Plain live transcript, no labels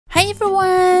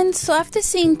everyone! So after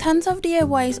seeing tons of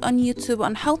DIYs on YouTube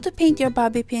on how to paint your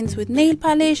bobby pins with nail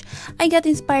polish, I got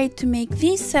inspired to make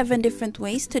these 7 different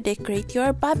ways to decorate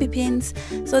your bobby pins.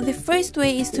 So the first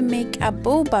way is to make a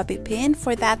bow bobby pin.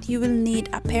 For that you will need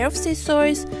a pair of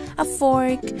scissors, a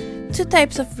fork, 2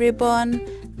 types of ribbon,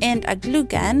 and a glue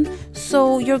gun.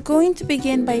 So you're going to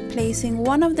begin by placing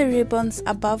one of the ribbons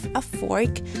above a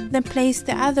fork, then place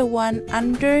the other one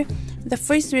under the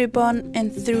first ribbon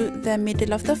and through the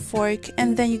middle of the fork,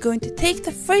 and then you're going to take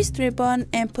the first ribbon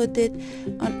and put it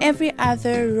on every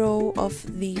other row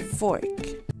of the fork.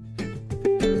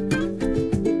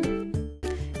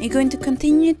 You're going to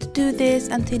continue to do this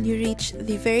until you reach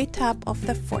the very top of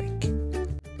the fork.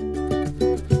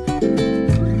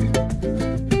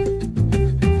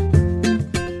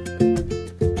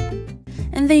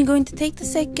 And then you're going to take the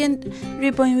second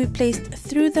ribbon we placed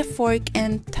through the fork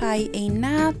and tie a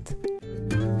knot.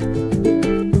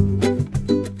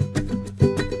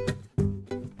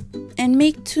 And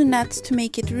make 2 knots to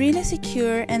make it really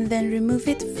secure, and then remove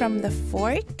it from the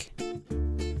fork.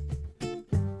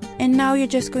 And now you're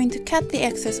just going to cut the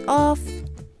excess off.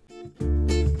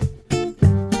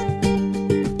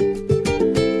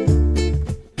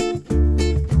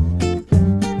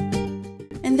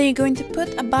 And then you're going to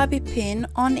put a bobby pin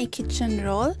on a kitchen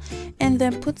roll, and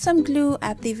then put some glue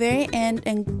at the very end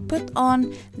and put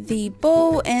on the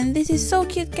bow. And this is so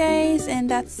cute, guys, and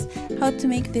that's how to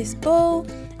make this bow.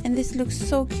 And this looks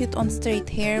so cute on straight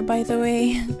hair, by the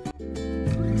way.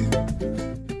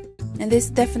 And this is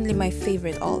definitely my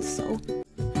favorite also.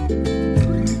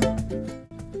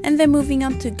 And then moving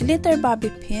on to glitter bobby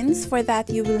pins. For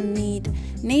that you will need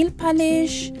nail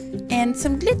polish and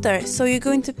some glitter. So you're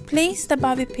going to place the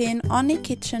bobby pin on a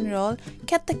kitchen roll,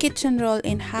 cut the kitchen roll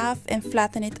in half and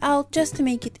flatten it out just to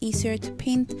make it easier to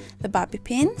paint the bobby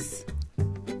pins.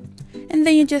 And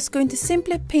then you're just going to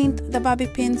simply paint the bobby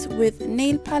pins with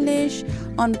nail polish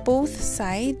on both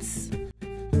sides.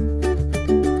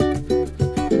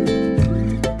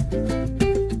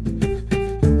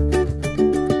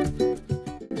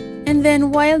 And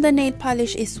then while the nail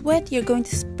polish is wet, you're going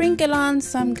to sprinkle on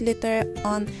some glitter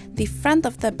on the front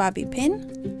of the bobby pin.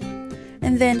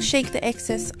 And then shake the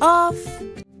excess off.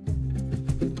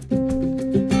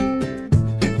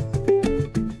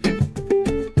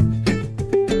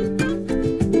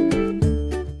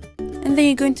 And then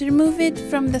you're going to remove it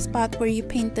from the spot where you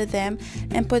painted them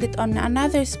and put it on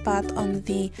another spot on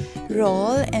the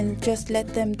roll, and just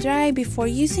let them dry before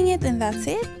using it, and that's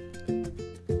it.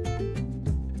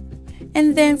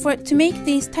 And then to make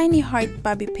these tiny heart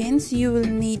bobby pins, you will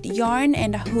need yarn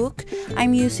and a hook.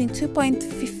 I'm using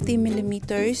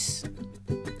 2.50mm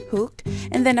hook,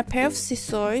 and then a pair of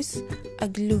scissors, a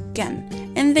glue gun.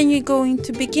 And then you're going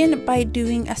to begin by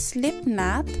doing a slip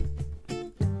knot.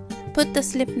 Put the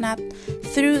slip knot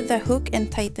through the hook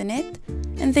and tighten it.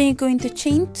 And then you're going to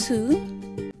chain 2.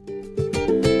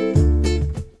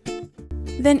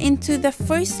 Then into the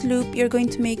first loop, you're going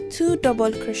to make 2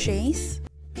 double crochets.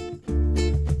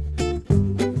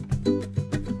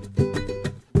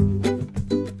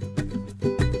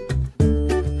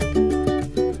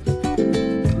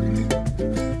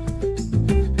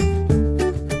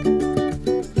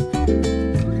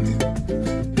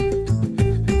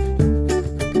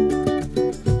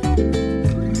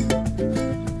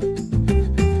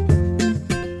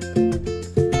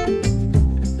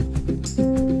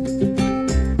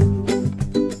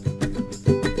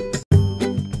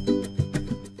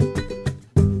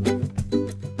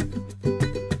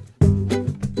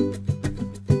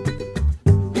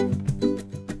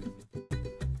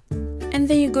 And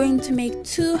then you're going to make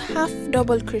 2 half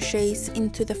double crochets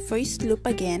into the first loop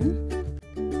again.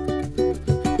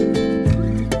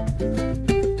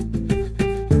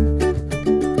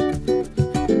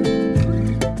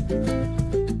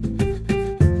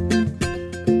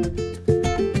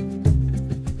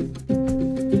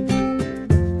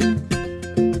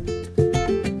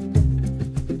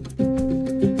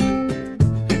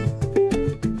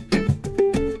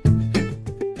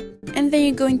 And then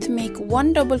you're going to make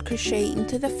 1 double crochet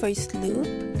into the first loop.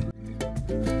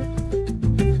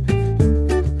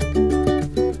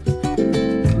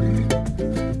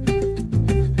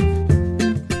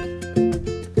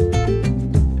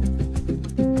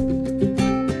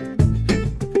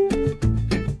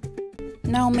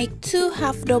 Now make 2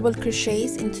 half double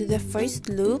crochets into the first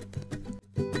loop.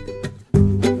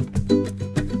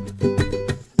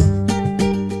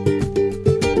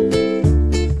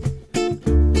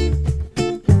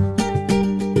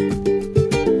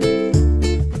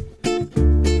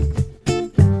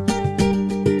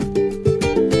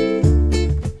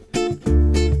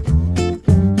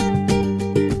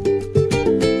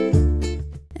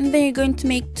 you're going to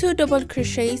make 2 double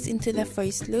crochets into the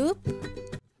first loop.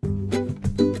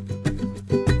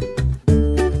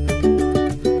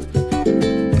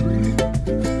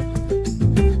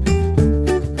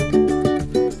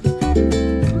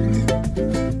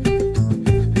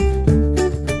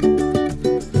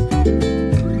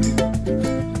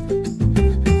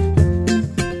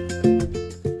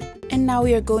 And now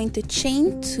we are going to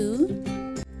chain 2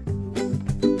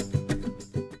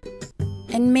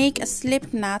 and make a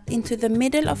slip knot into the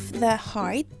middle of the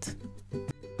heart.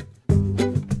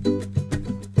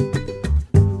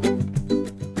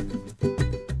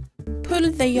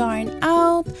 Pull the yarn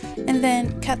out and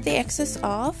then cut the excess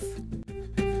off.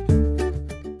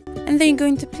 And then you're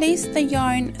going to place the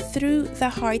yarn through the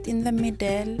heart in the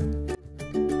middle.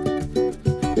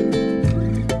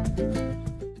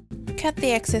 Cut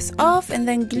the excess off and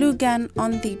then glue gun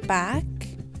on the back.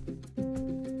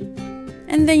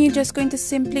 And then you're just going to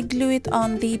simply glue it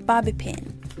on the bobby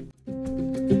pin.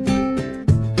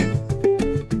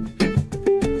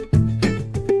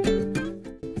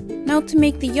 Now to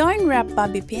make the yarn wrap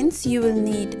bobby pins, you will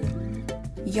need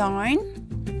yarn,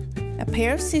 a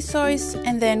pair of scissors,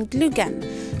 and then glue gun.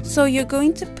 So you're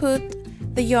going to put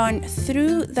the yarn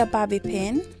through the bobby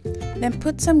pin, then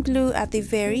put some glue at the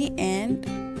very end,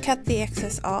 cut the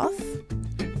excess off.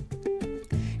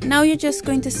 Now you're just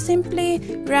going to simply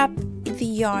wrap the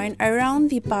yarn around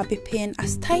the bobby pin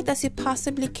as tight as you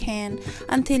possibly can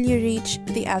until you reach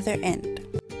the other end.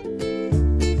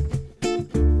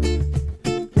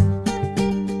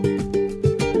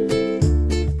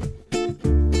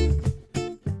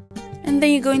 And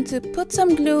then you're going to put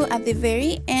some glue at the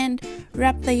very end,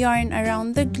 wrap the yarn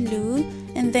around the glue,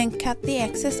 and then cut the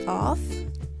excess off.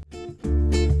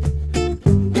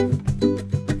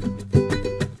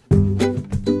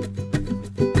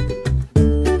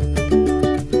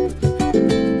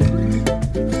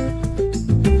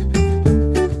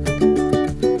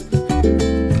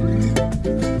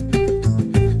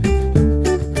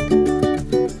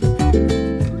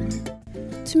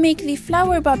 To make the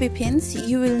flower bobby pins,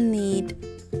 you will need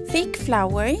fake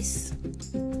flowers.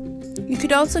 You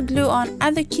could also glue on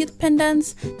other cute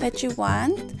pendants that you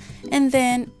want, and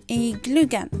then a glue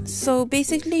gun. So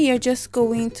basically you're just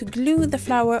going to glue the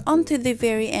flower onto the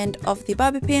very end of the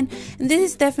bobby pin, and this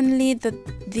is definitely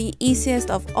the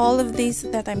easiest of all of these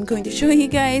that I'm going to show you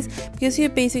guys, because you're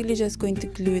basically just going to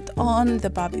glue it on the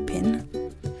bobby pin.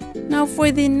 Now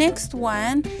for the next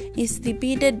one is the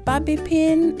beaded bobby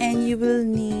pin, and you will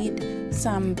need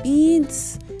some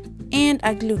beads and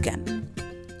a glue gun.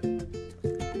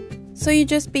 So you're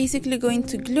just basically going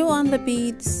to glue on the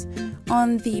beads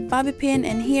on the bobby pin,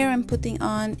 and here I'm putting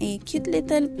on a cute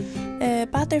little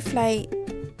butterfly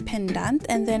pendant,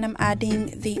 and then I'm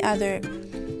adding the other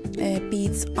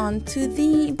beads onto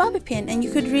the bobby pin. And you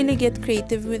could really get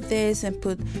creative with this and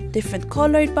put different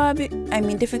colored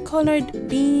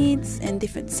beads and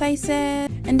different sizes,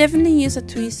 and definitely use a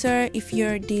tweezer if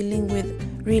you're dealing with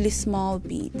really small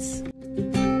beads.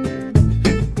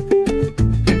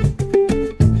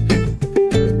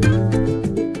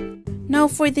 Now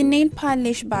for the nail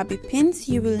polish bobby pins,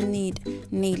 you will need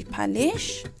nail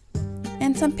polish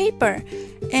and some paper,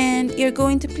 and you're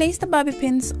going to place the bobby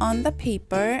pins on the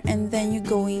paper, and then you're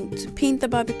going to paint the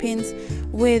bobby pins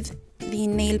with the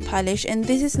nail polish. And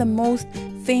this is the most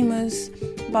famous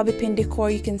bobby pin decor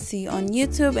you can see on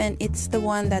YouTube, and it's the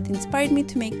one that inspired me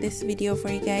to make this video for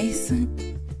you guys.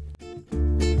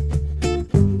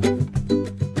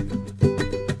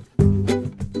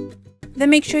 Then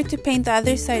make sure to paint the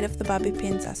other side of the bobby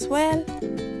pins as well,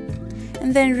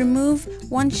 and then remove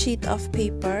one sheet of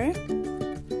paper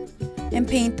and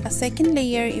paint a second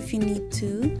layer if you need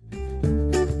to.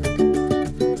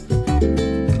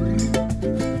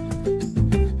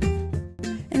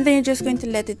 And then you're just going to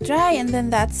let it dry, and then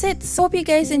that's it. So hope you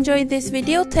guys enjoyed this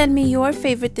video. Tell me your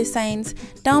favorite designs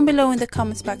down below in the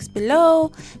comments box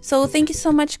below. So thank you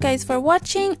so much guys for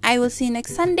watching. I will see you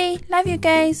next Sunday. Love you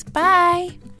guys.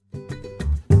 Bye.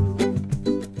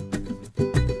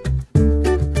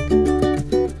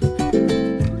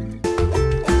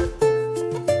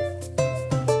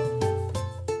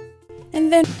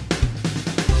 And then